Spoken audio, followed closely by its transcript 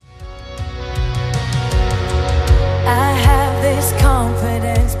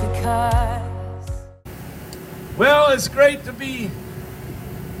confidence because... Well, it's great to be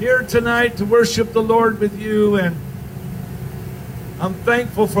here tonight to worship the Lord with you, and I'm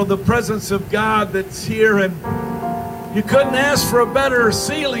thankful for the presence of God that's here, and you couldn't ask for a better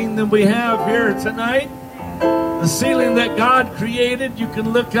ceiling than we have here tonight. The ceiling that God created. You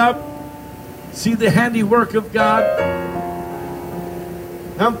can look up, see the handiwork of God.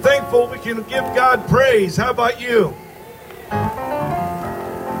 I'm thankful we can give God praise. How about you?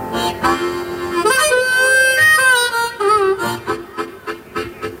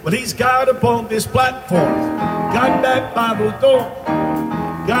 But He's God upon this platform, God back by the door,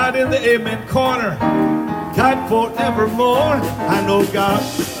 God in the amen corner, God forevermore. I know God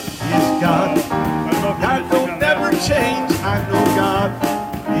is God. God don't never change. I know God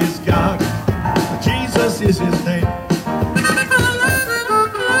is God. Jesus is His name.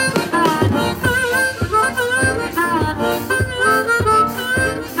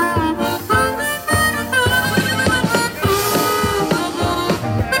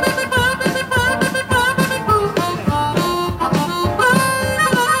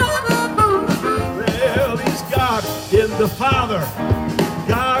 Well, He's God in the Father,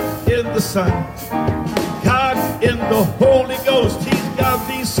 God in the Son, God in the Holy Ghost. He's God.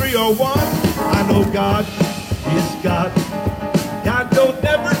 These three are one. I know God is God. God don't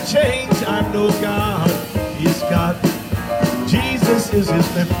never change. I know God is God. Jesus is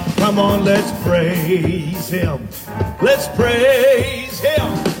His name. Come on, let's praise Him. Let's praise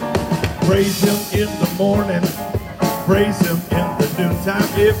Him. Praise Him in the morning. Praise Him in the noontime.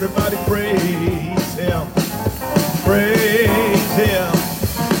 Everybody praise Him. Praise Him.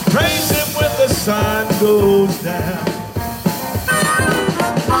 Praise Him when the sun goes down.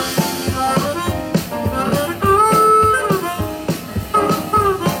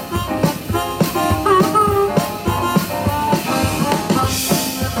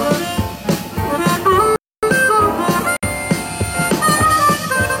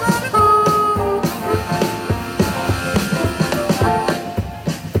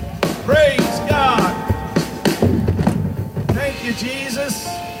 Praise God. Thank you, Jesus.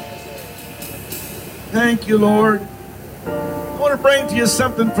 Thank you, Lord. I want to bring to you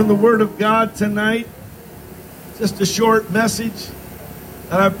something from the Word of God tonight. Just a short message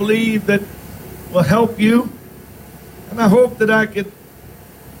that I believe that will help you. And I hope that I could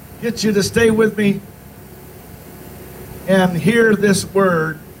get you to stay with me and hear this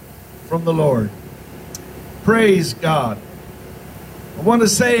word from the Lord. Praise God. I want to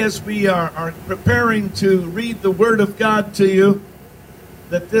say, as we are preparing to read the Word of God to you,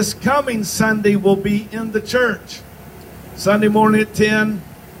 that this coming Sunday will be in the church. Sunday morning at 10,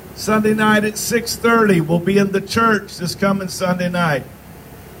 Sunday night at 6:30. We'll be in the church this coming Sunday night.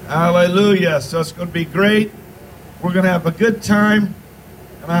 Hallelujah. So it's going to be great. We're going to have a good time,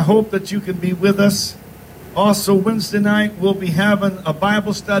 and I hope that you can be with us. Also, Wednesday night, we'll be having a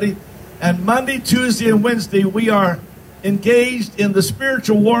Bible study. And Monday, Tuesday, and Wednesday, we are engaged in the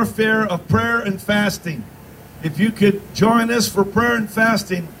spiritual warfare of prayer and fasting. If you could join us for prayer and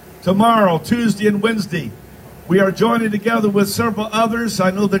fasting tomorrow, Tuesday, and Wednesday. We are joining together with several others.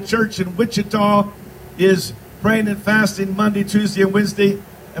 I know the church in Wichita is praying and fasting Monday, Tuesday, and Wednesday.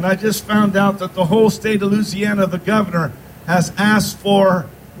 And I just found out that the whole state of Louisiana, the governor, has asked for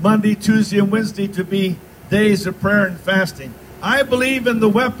Monday, Tuesday, and Wednesday to be days of prayer and fasting. I believe in the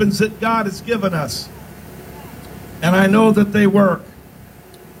weapons that God has given us, and I know that they work.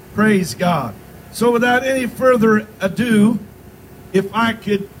 Praise God. So without any further ado, if I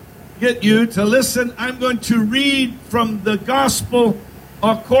could get you to listen, I'm going to read from the Gospel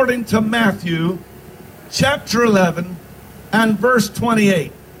according to Matthew, chapter 11, and verse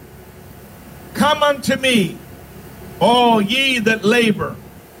 28. Come unto me, all ye that labor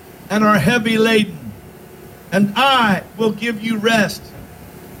and are heavy laden, and I will give you rest.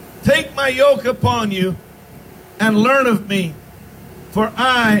 Take my yoke upon you, and learn of me, for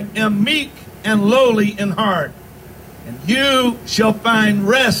I am meek and lowly in heart, and you shall find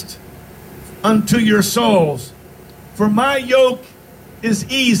rest unto your souls. For my yoke is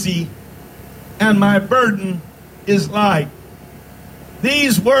easy, and my burden is light.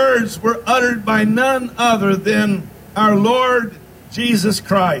 These words were uttered by none other than our Lord Jesus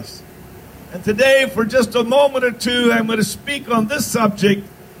Christ. And today, for just a moment or two, I'm going to speak on this subject.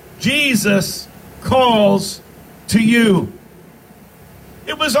 Jesus calls to you.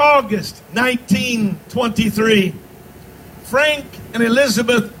 It was August 1923. Frank and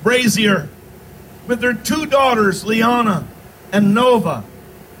Elizabeth Brazier, with their two daughters, Liana and Nova,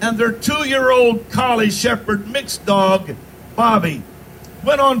 and their 2-year-old collie shepherd mixed dog, Bobby,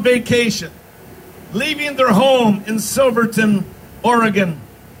 went on vacation, leaving their home in Silverton, Oregon,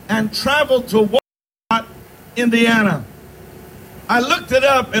 and traveled to Walcott, Indiana. I looked it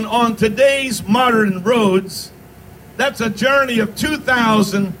up, and on today's modern roads, that's a journey of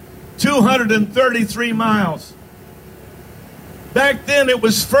 2,233 miles. Back then, it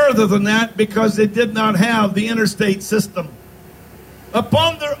was further than that because they did not have the interstate system.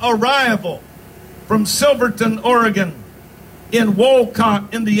 Upon their arrival from Silverton, Oregon, in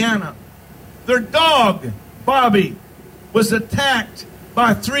Walcott, Indiana, their dog, Bobby, was attacked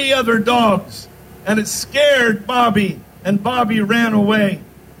by 3 other dogs, and it scared Bobby, and Bobby ran away.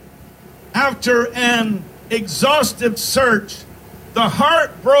 After an exhaustive search, the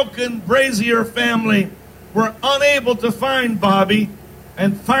heartbroken Brazier family were unable to find Bobby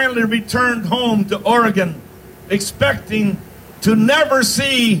and finally returned home to Oregon, expecting to never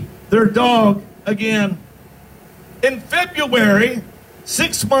see their dog again. In February,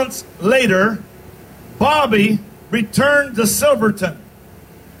 6 months later, Bobby returned to Silverton.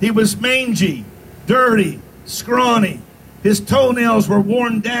 He was mangy, dirty, scrawny. His toenails were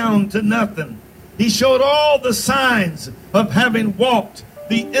worn down to nothing. He showed all the signs of having walked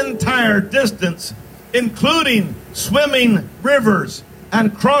the entire distance, including swimming rivers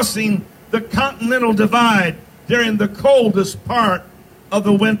and crossing the Continental Divide during the coldest part of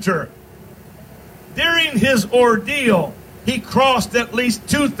the winter. During his ordeal, he crossed at least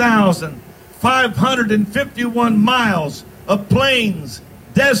 2,551 miles of plains,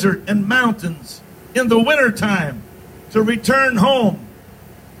 desert, and mountains in the wintertime to return home.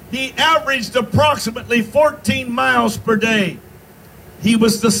 He averaged approximately 14 miles per day. He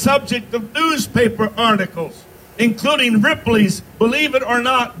was the subject of newspaper articles, including Ripley's Believe It or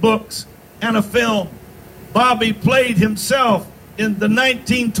Not books and a film. Bobby played himself in the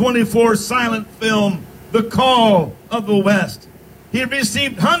 1924 silent film, The Call of the West. He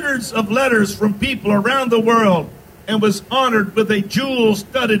received hundreds of letters from people around the world and was honored with a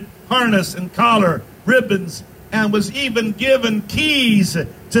jewel-studded harness and collar, ribbons, and was even given keys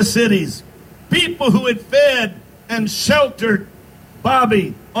to cities. People who had fed and sheltered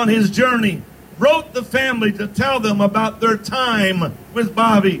Bobby on his journey wrote the family to tell them about their time with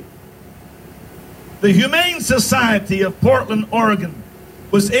Bobby. The Humane Society of Portland, Oregon,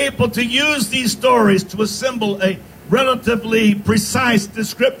 was able to use these stories to assemble a relatively precise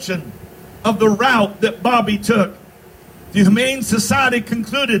description of the route that Bobby took. The Humane Society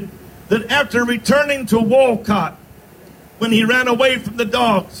concluded that after returning to Walcott, when he ran away from the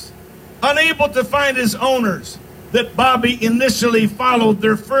dogs, unable to find his owners, that Bobby initially followed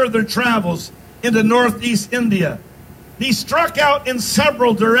their further travels into northeast India. He struck out in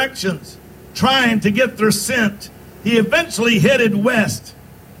several directions, trying to get their scent. He eventually headed west.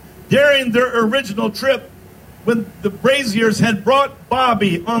 During their original trip, when the Braziers had brought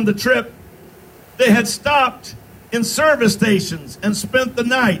Bobby on the trip, they had stopped in service stations and spent the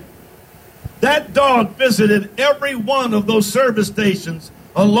night. That dog visited every one of those service stations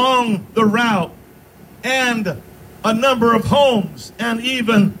along the route, and a number of homes, and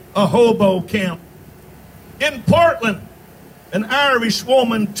even a hobo camp. In Portland, an Irish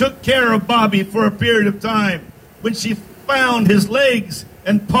woman took care of Bobby for a period of time when she found his legs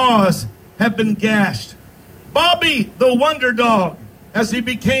and paws had been gashed. Bobby, the Wonder Dog, as he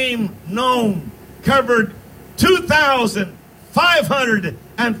became known, covered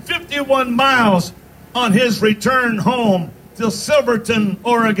 2,551 miles on his return home to Silverton,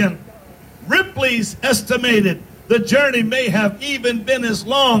 Oregon. Ripley's estimated the journey may have even been as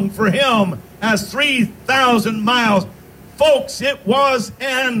long for him as 3,000 miles. Folks, it was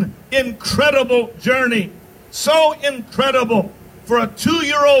an incredible journey. So incredible for a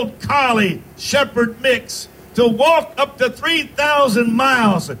 2-year-old collie shepherd mix to walk up to 3,000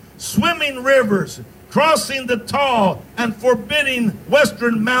 miles, swimming rivers, crossing the tall and forbidding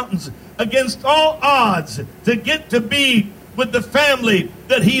western mountains against all odds to get to be with the family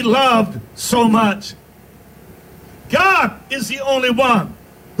that he loved so much. God is the only one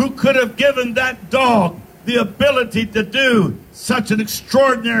who could have given that dog the ability to do such an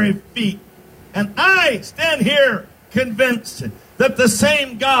extraordinary feat. And I stand here convinced that the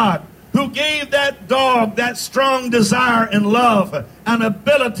same God who gave that dog that strong desire and love and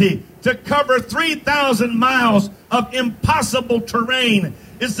ability to cover 3,000 miles of impossible terrain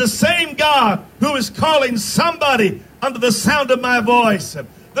is the same God who is calling somebody under the sound of my voice.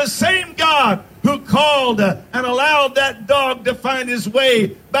 The same God who called and allowed that dog to find his way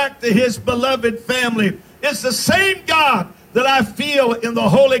back to his beloved family. It's the same God that I feel in the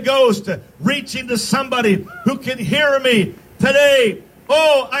Holy Ghost reaching to somebody who can hear me today.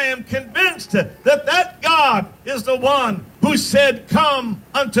 Oh, I am convinced that that God is the one who said, "Come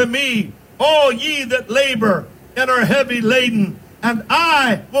unto me, all ye that labor and are heavy laden, and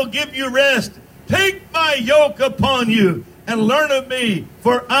I will give you rest. Take my yoke upon you and learn of me,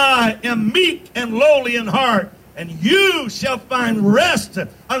 for I am meek and lowly in heart, and you shall find rest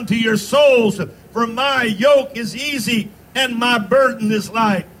unto your souls. For my yoke is easy and my burden is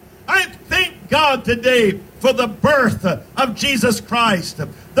light. I thank God today for the birth of Jesus Christ.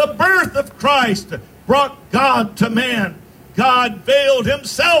 The birth of Christ brought God to man. God veiled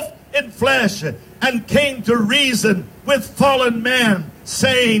himself in flesh and came to reason with fallen man,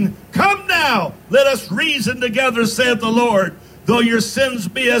 saying, Come now, let us reason together, saith the Lord. Though your sins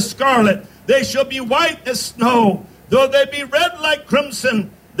be as scarlet, they shall be white as snow. Though they be red like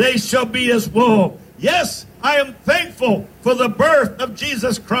crimson, they shall be as wool. Yes, I am thankful for the birth of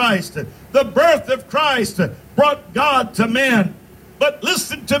Jesus Christ. The birth of Christ brought God to man. But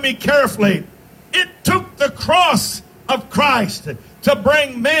listen to me carefully. It took the cross of Christ to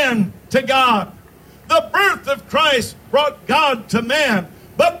bring man to God. The birth of Christ brought God to man.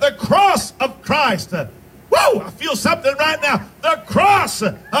 But the cross of Christ, whoa, I feel something right now. The cross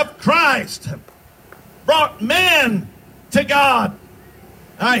of Christ brought man to God.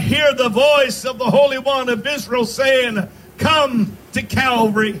 I hear the voice of the Holy One of Israel saying, Come to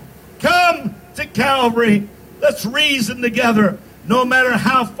Calvary. Come to Calvary. Let's reason together. No matter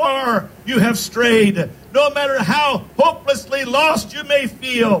how far you have strayed, no matter how hopelessly lost you may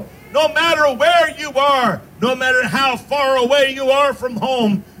feel, no matter where you are, no matter how far away you are from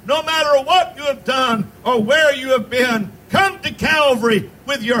home, no matter what you have done or where you have been, come to Calvary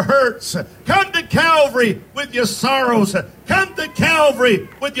with your hurts. Come to Calvary with your sorrows. Come to Calvary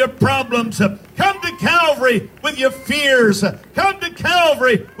with your problems. Come to Calvary with your fears. Come to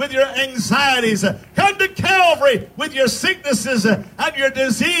Calvary with your anxieties. Come to Calvary with your sicknesses and your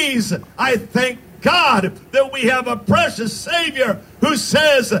disease. I thank God that we have a precious Savior who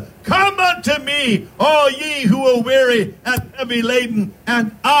says, Come unto me, all ye who are weary and heavy laden,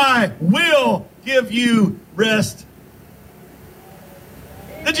 and I will give you rest.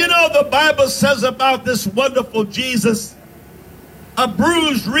 Did you know the Bible says about this wonderful Jesus, a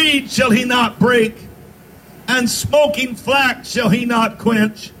bruised reed shall he not break, and smoking flax shall he not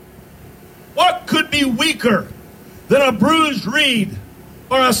quench? What could be weaker than a bruised reed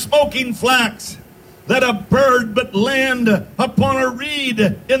or a smoking flax? Let a bird but land upon a reed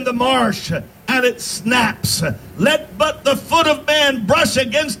in the marsh, and it snaps. Let but the foot of man brush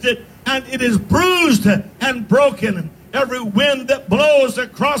against it, and it is bruised and broken. Every wind that blows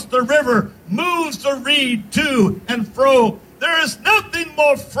across the river moves the reed to and fro. There is nothing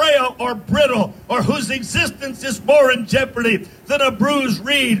more frail or brittle or whose existence is more in jeopardy than a bruised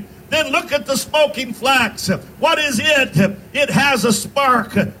reed. Then look at the smoking flax. What is it? It has a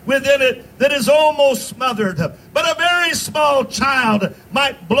spark within it that is almost smothered. But a very small child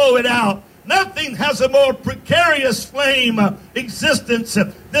might blow it out. Nothing has a more precarious flame existence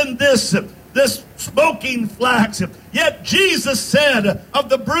than this smoking flax. Yet Jesus said of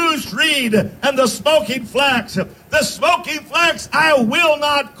the bruised reed and the smoking flax I will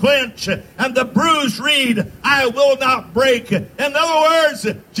not quench, and the bruised reed I will not break. In other words,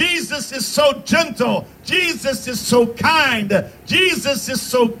 Jesus is so gentle, Jesus is so kind, Jesus is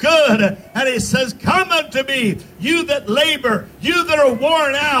so good, and he says, Come unto me, you that labor, you that are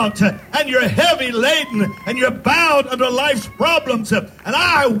worn out, and you're heavy laden, and you're bound under life's problems, and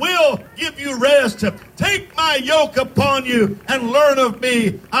I will give you rest. Take my yoke upon you and learn of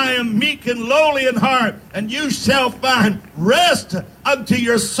me. I am meek and lowly in heart, and you shall find rest unto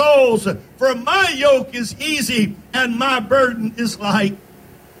your souls. For my yoke is easy and my burden is light.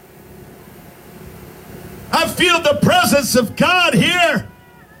 I feel the presence of God here.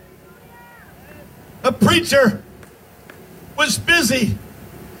 A preacher was busy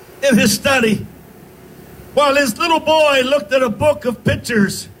in his study while his little boy looked at a book of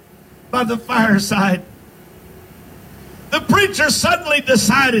pictures by the fireside. The preacher suddenly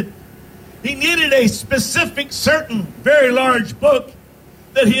decided he needed a specific, certain, very large book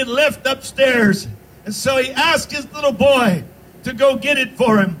that he had left upstairs. And so he asked his little boy to go get it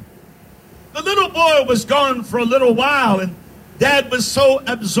for him. The little boy was gone for a little while, and Dad was so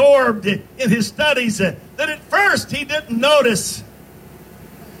absorbed in his studies that at first he didn't notice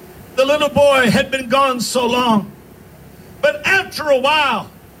the little boy had been gone so long. But after a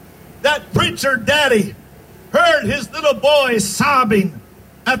while, that preacher daddy heard his little boy sobbing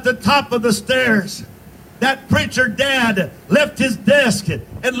at the top of the stairs. That preacher dad left his desk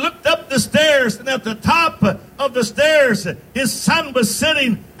and looked up the stairs, and at the top of the stairs, his son was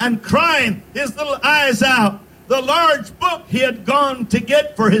sitting and crying his little eyes out. The large book he had gone to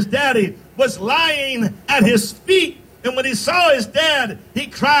get for his daddy was lying at his feet. And when he saw his dad, he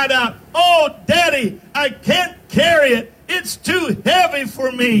cried out, "Oh, Daddy, I can't carry it. It's too heavy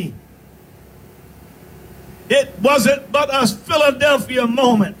for me. It wasn't but a Philadelphia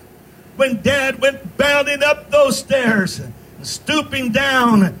moment when Dad went bounding up those stairs, and stooping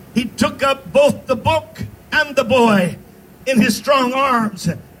down, he took up both the book and the boy in his strong arms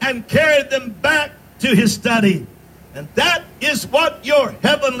and carried them back to his study. And that is what your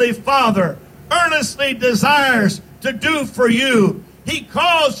heavenly Father earnestly desires to do for you. He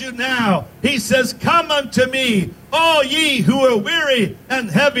calls you now. He says, "Come unto me, all ye who are weary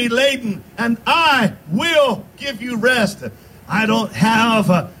and heavy laden, and I will give you rest." I don't have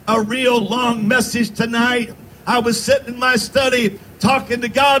a real long message tonight. I was sitting in my study talking to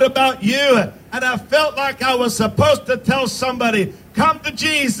God about you, and I felt like I was supposed to tell somebody, "Come to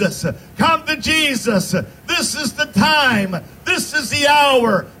Jesus. Come to Jesus. This is the time. This is the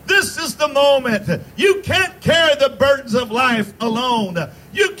hour. This is the moment." You can't carry the burdens of life alone.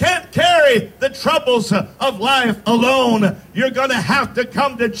 You can't carry the troubles of life alone. You're going to have to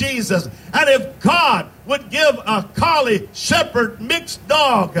come to Jesus. And if God would give a collie shepherd mixed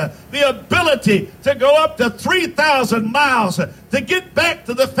dog the ability to go up to 3,000 miles to get back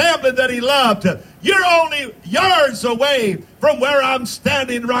to the family that he loved, you're only yards away from where I'm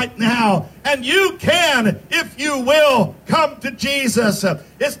standing right now. And you can, if you will, come to Jesus.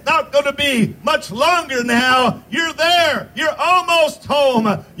 It's not going to be much longer now. You're there. You're almost home.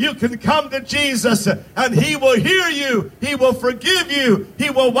 You can come to Jesus, and he will hear you. He will forgive you.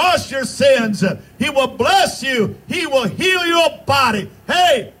 He will wash your sins. He will bless you. He will heal your body.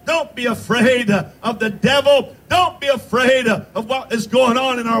 Hey, don't be afraid of the devil. Don't be afraid of what is going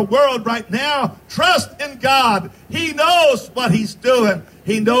on in our world right now. Trust in God. He knows what he's doing.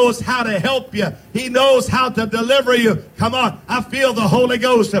 He knows how to help you. He knows how to deliver you. Come on, I feel the Holy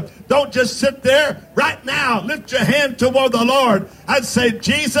Ghost. Don't just sit there. Right now, lift your hand toward the Lord and say,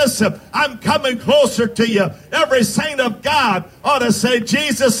 "Jesus, I'm coming closer to you." Every saint of God ought to say,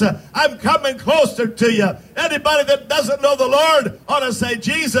 "Jesus, I'm coming closer to you." Anybody that doesn't know the Lord ought to say,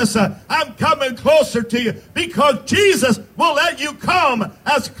 "Jesus, I'm coming closer to you," because Jesus will let you come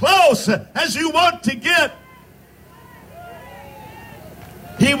as close as you want to get.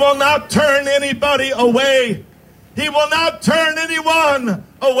 He will not turn anybody away. He will not turn anyone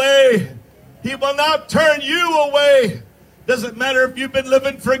away. He will not turn you away. Doesn't matter if you've been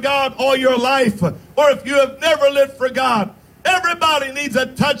living for God all your life or if you have never lived for God. Everybody needs a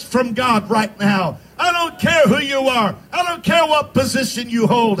touch from God right now. I don't care who you are. I don't care what position you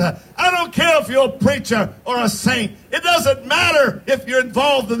hold. I don't care if you're a preacher or a saint. It doesn't matter if you're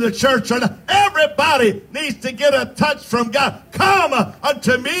involved in the church or not. Everybody needs to get a touch from God. "Come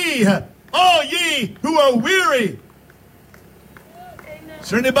unto me, all ye who are weary." Is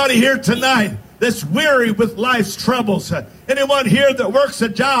there anybody here tonight that's weary with life's troubles? Anyone here that works a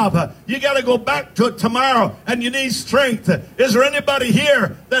job, you got to go back to it tomorrow and you need strength? Is there anybody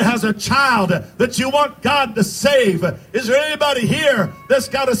here that has a child that you want God to save? Is there anybody here that's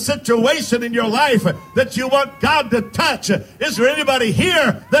got a situation in your life that you want God to touch? Is there anybody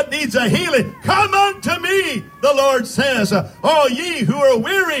here that needs a healing? "Come unto me," the Lord says, "all ye who are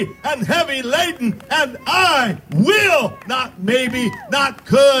weary and heavy laden, and I will," not maybe, not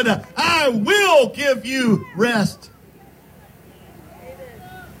could, "I will give you rest."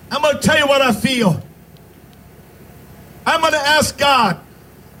 I'm going to tell you what I feel. I'm going to ask God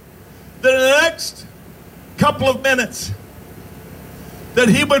that in the next couple of minutes that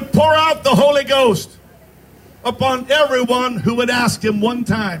he would pour out the Holy Ghost upon everyone who would ask him one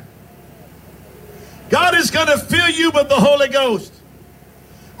time. God is going to fill you with the Holy Ghost.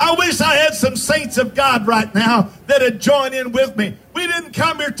 I wish I had some saints of God right now that would join in with me. We didn't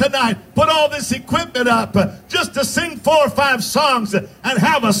come here tonight, put all this equipment up just to sing 4 or 5 songs and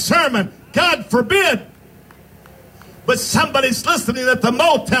have a sermon. God forbid. But somebody's listening at the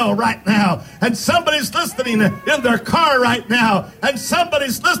motel right now, and somebody's listening in their car right now, and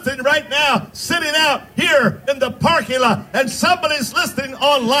somebody's listening right now sitting out here in the parking lot, and somebody's listening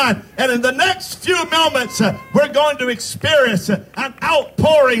online. And in the next few moments, we're going to experience an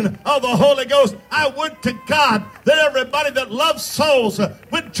outpouring of the Holy Ghost. I would to God that everybody that loves souls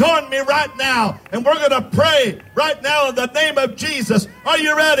would join me right now, and we're going to pray right now in the name of Jesus. Are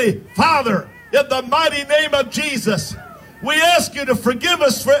you ready? Father, in the mighty name of Jesus, we ask you to forgive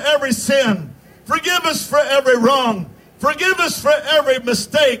us for every sin. Forgive us for every wrong. Forgive us for every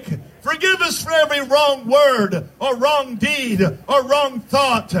mistake. Forgive us for every wrong word or wrong deed or wrong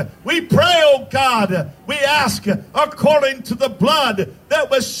thought. We pray, oh God, we ask according to the blood that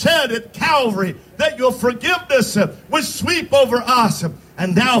was shed at Calvary, that your forgiveness would sweep over us.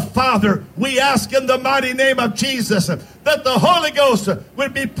 And now, Father, we ask in the mighty name of Jesus that the Holy Ghost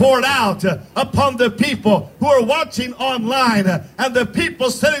would be poured out upon the people who are watching online, and the people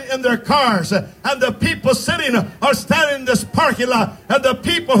sitting in their cars, and the people sitting or standing in this parking lot, and the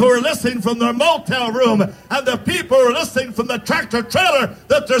people who are listening from their motel room, and the people who are listening from the tractor trailer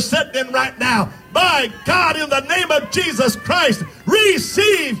that they're sitting in right now. My God, in the name of Jesus Christ,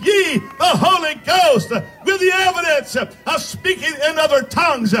 receive ye the Holy Ghost with the evidence of speaking in other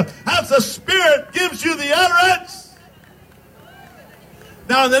tongues as the Spirit gives you the utterance.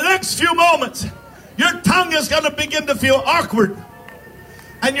 Now, in the next few moments, your tongue is going to begin to feel awkward,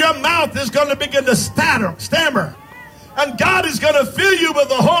 and your mouth is going to begin to stammer, and God is going to fill you with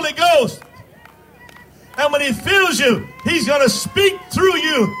the Holy Ghost. And when He fills you, He's going to speak through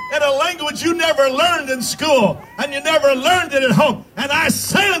you in a language you never learned in school, and you never learned it at home. And I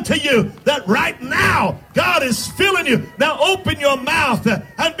say unto you that right now, God is filling you. Now open your mouth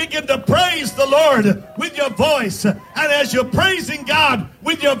and begin to praise the Lord with your voice. And as you're praising God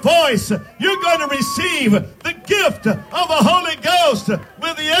with your voice, you're going to receive the gift of the Holy Ghost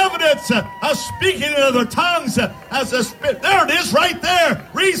with the evidence of speaking in other tongues as a Spirit. There it is right there.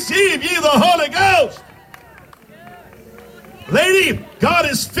 Receive ye the Holy Ghost. Lady, God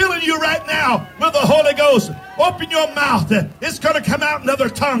is filling you right now with the Holy Ghost. Open your mouth. It's going to come out in other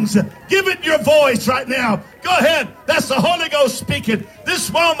tongues. Give it your voice right now. Go ahead. That's the Holy Ghost speaking. This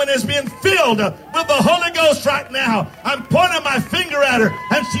woman is being filled with the Holy Ghost right now. I'm pointing my finger at her,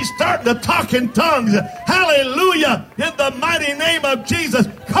 and she's starting to talk in tongues. Hallelujah. In the mighty name of Jesus.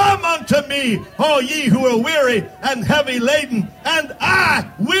 Come unto me, all ye who are weary and heavy laden, and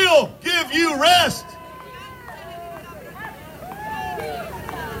I will give you rest.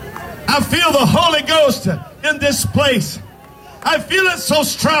 I feel the Holy Ghost in this place. I feel it so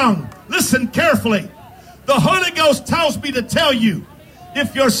strong. Listen carefully. The Holy Ghost tells me to tell you,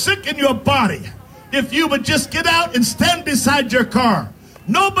 if you're sick in your body, if you would just get out and stand beside your car,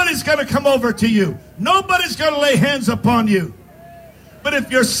 nobody's going to come over to you. Nobody's going to lay hands upon you. But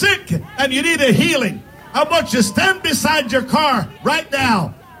if you're sick and you need a healing, I want you to stand beside your car right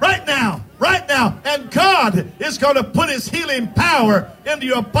now. Right now, right now. And God is going to put His healing power into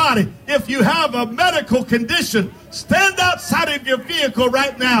your body. If you have a medical condition, stand outside of your vehicle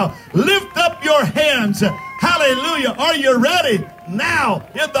right now. Lift up your hands. Hallelujah. Are you ready? Now,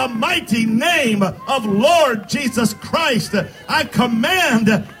 in the mighty name of Lord Jesus Christ, I command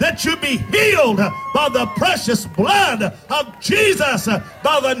that you be healed by the precious blood of Jesus,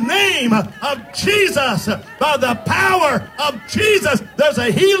 by the name of Jesus, by the power of Jesus. There's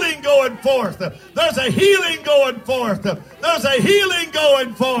a healing going forth. There's a healing going forth. There's a healing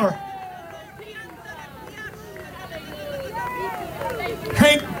going forth.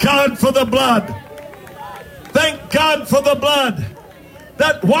 Thank God for the blood. Thank God for the blood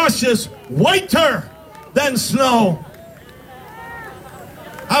that washes whiter than snow.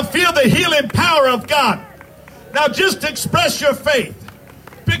 I feel the healing power of God. Now just express your faith.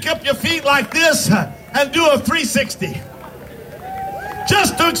 Pick up your feet like this and do a 360.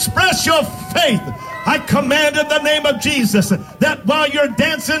 Just to express your faith. I command in the name of Jesus that while you're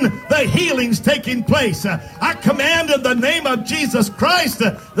dancing, the healing's taking place. I command in the name of Jesus Christ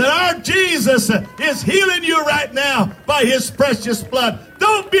that our Jesus is healing you right now by His precious blood.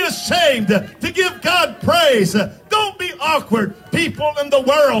 Don't be ashamed to give God praise. Don't be awkward. People in the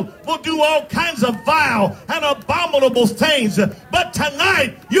world will do all kinds of vile and abominable things. But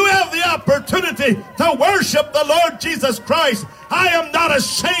tonight, you have the opportunity to worship the Lord Jesus Christ. I am not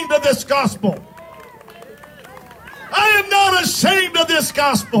ashamed of this gospel. I am not ashamed of this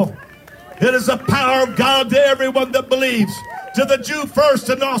gospel. It is the power of God to everyone that believes, to the Jew first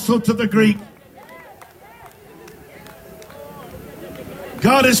and also to the Greek.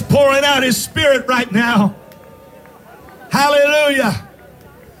 God is pouring out His Spirit right now. Hallelujah.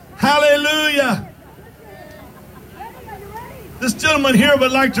 Hallelujah. This gentleman here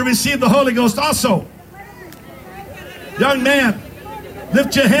would like to receive the Holy Ghost also. Young man,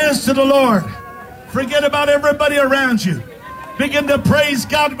 lift your hands to the Lord. Forget about everybody around you. Begin to praise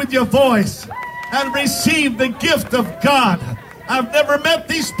God with your voice and receive the gift of God. I've never met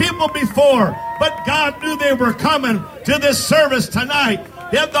these people before, but God knew they were coming to this service tonight.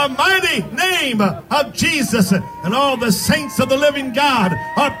 In the mighty name of Jesus, and all the saints of the living God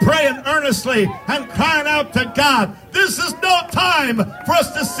are praying earnestly and crying out to God. This is no time for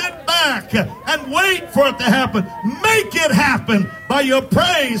us to sit back and wait for it to happen. Make it happen by your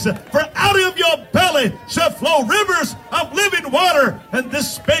praise, for out of your belly shall flow rivers of living water. And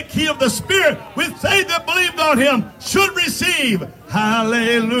this spake He of the Spirit, which they that believed on Him should receive.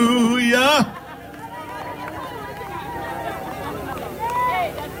 Hallelujah.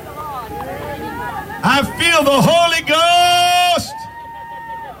 I feel the Holy Ghost.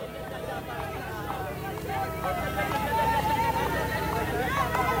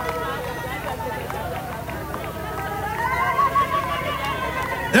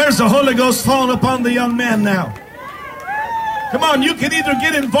 There's the Holy Ghost falling upon the young man now. Come on, you can either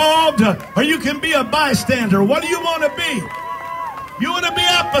get involved or you can be a bystander. What do you want to be? You want to be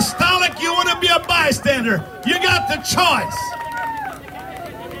apostolic? You want to be a bystander? You got the choice.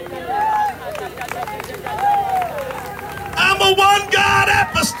 I'm a one-God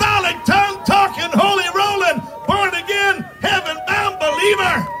apostolic, tongue-talking, holy rolling, born-again, heaven-bound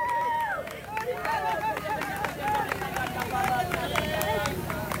believer.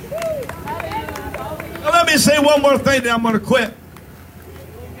 Now let me say one more thing, then I'm going to quit.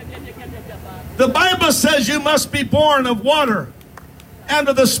 The Bible says you must be born of water and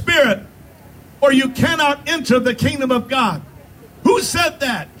of the Spirit, or you cannot enter the kingdom of God. Who said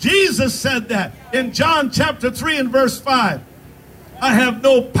that? Jesus said that in John chapter 3 and verse 5. I have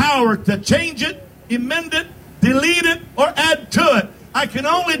no power to change it, amend it, delete it, or add to it. I can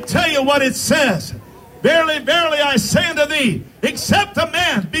only tell you what it says. Verily, verily, I say unto thee, except a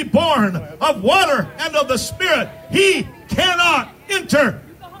man be born of water and of the Spirit, he cannot enter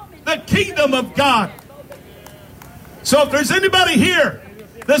the kingdom of God. So if there's anybody here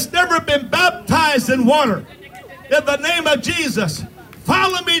that's never been baptized in water, in the name of Jesus,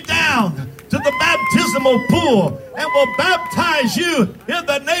 follow me down to the baptismal pool and will baptize you in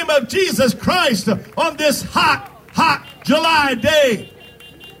the name of Jesus Christ on this hot, hot July day.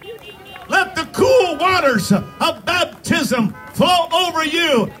 Let the cool waters of baptism flow over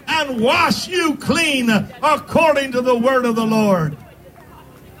you and wash you clean according to the word of the Lord.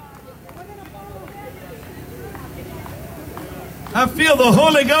 I feel the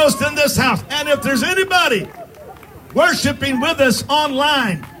Holy Ghost in this house. And if there's anybody worshiping with us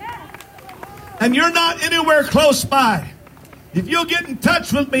online and you're not anywhere close by, if you'll get in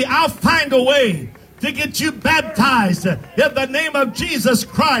touch with me, I'll find a way to get you baptized in the name of Jesus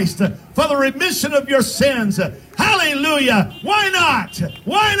Christ for the remission of your sins. Hallelujah. Why not?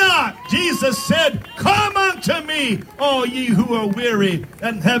 Why not? Jesus said, come unto me, all ye who are weary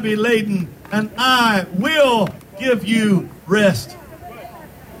and heavy laden, and I will give you rest.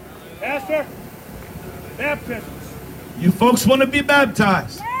 Pastor, baptisms. You folks want to be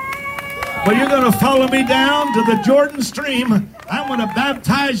baptized? Well, you're going to follow me down to the Jordan stream. I'm going to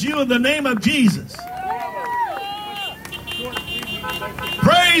baptize you in the name of Jesus.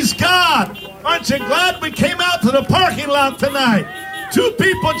 Praise God. Aren't you glad we came out to the parking lot tonight? 2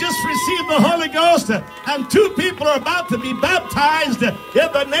 people just received the Holy Ghost, and 2 people are about to be baptized in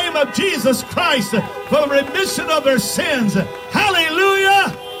the name of Jesus Christ for the remission of their sins.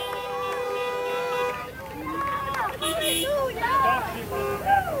 Hallelujah.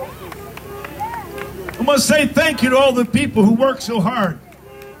 I want to say thank you to all the people who work so hard.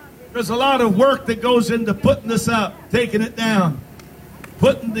 There's a lot of work that goes into putting this up, taking it down,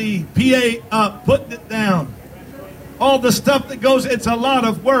 putting the PA up, putting it down. All the stuff that goes, it's a lot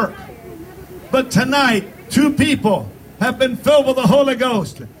of work. But tonight, 2 people have been filled with the Holy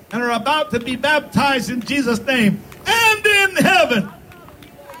Ghost and are about to be baptized in Jesus' name. And in heaven,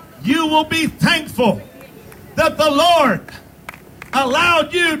 you will be thankful that the Lord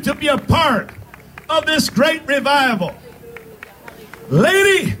allowed you to be a part of this great revival.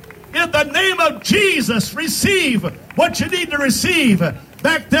 Lady, in the name of Jesus, receive what you need to receive.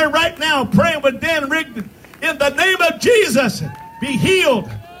 Back there right now, praying with Dan Rigdon. In the name of Jesus, be healed,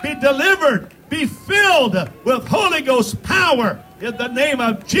 be delivered, be filled with Holy Ghost power. In the name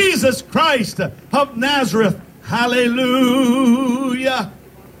of Jesus Christ of Nazareth. Hallelujah.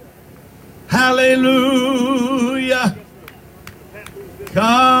 Hallelujah.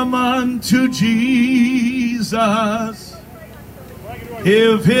 Come unto Jesus.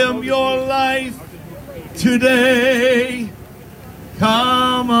 Give him your life today.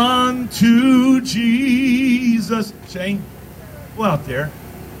 Come unto Jesus. Shane, go out there.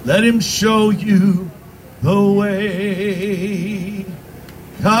 Let him show you the way.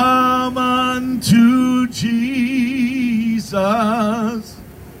 Come unto Jesus.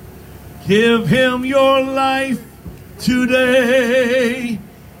 Give him your life today.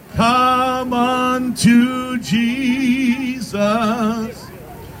 Come unto Jesus.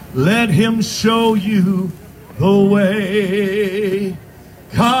 Let him show you the way.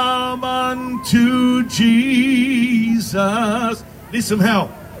 Come unto Jesus. Need some help.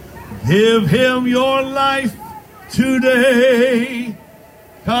 Give him your life today.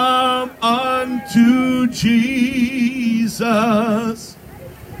 Come unto Jesus.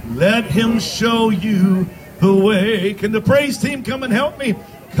 Let him show you the way. Can the praise team come and help me?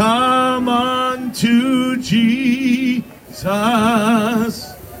 Come unto Jesus.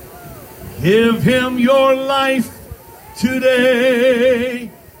 Give him your life today.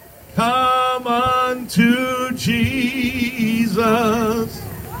 Come unto Jesus.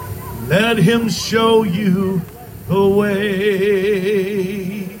 Let him show you the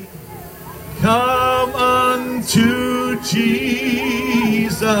way. Come unto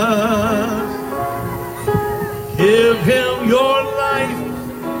Jesus. Give him your life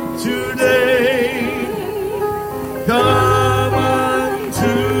today. Come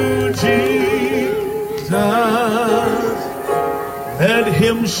unto Jesus. Let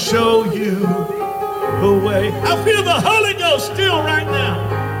him show you the way. I feel the Holy Ghost still right now.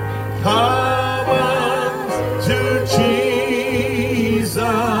 Come unto Jesus.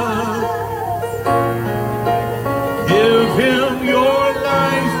 Give him your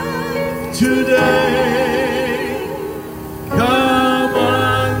life today. Come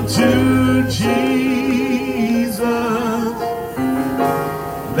unto Jesus.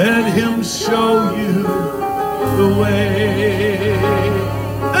 Let him show you the way.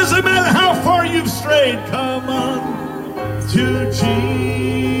 Doesn't matter how far you've strayed. Come on to Jesus.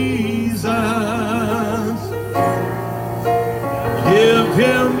 Give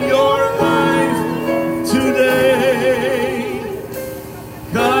him your life today.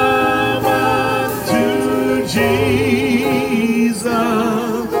 Come on to Jesus.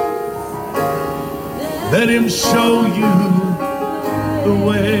 Let him show you the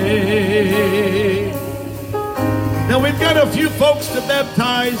way. Now we've got a few folks to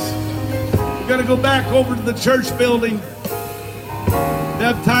baptize. We're going to go back over to the church building.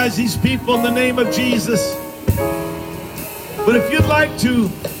 Baptize these people in the name of Jesus. But if you'd like to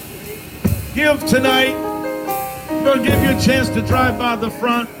give tonight, I'm going to give you a chance to drive by the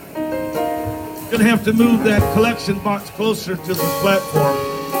front. Going to have to move that collection box closer to the platform.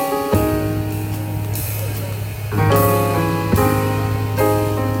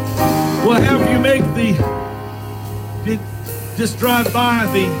 We'll have you make just drive by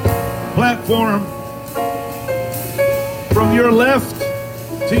the platform from your left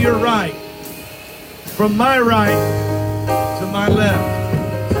to your right, from my right to my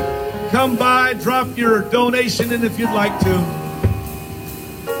left. Come by, drop your donation in if you'd like to.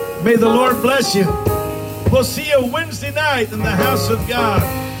 May the Lord bless you. We'll see you Wednesday night in the house of God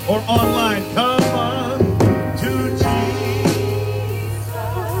or online. Come on to Jesus.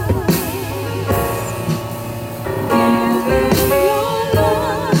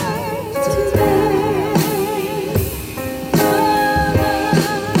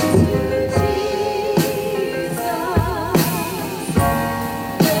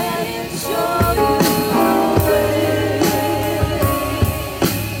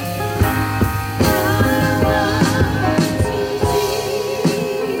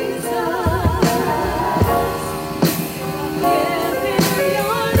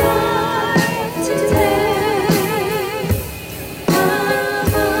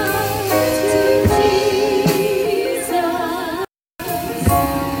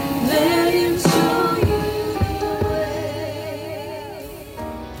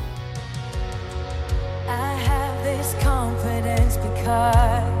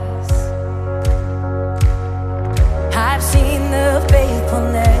 I've seen the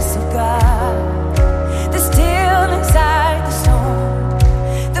faithfulness of God, the still inside the storm,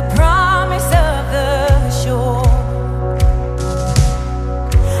 the promise of the shore.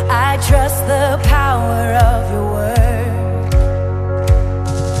 I trust the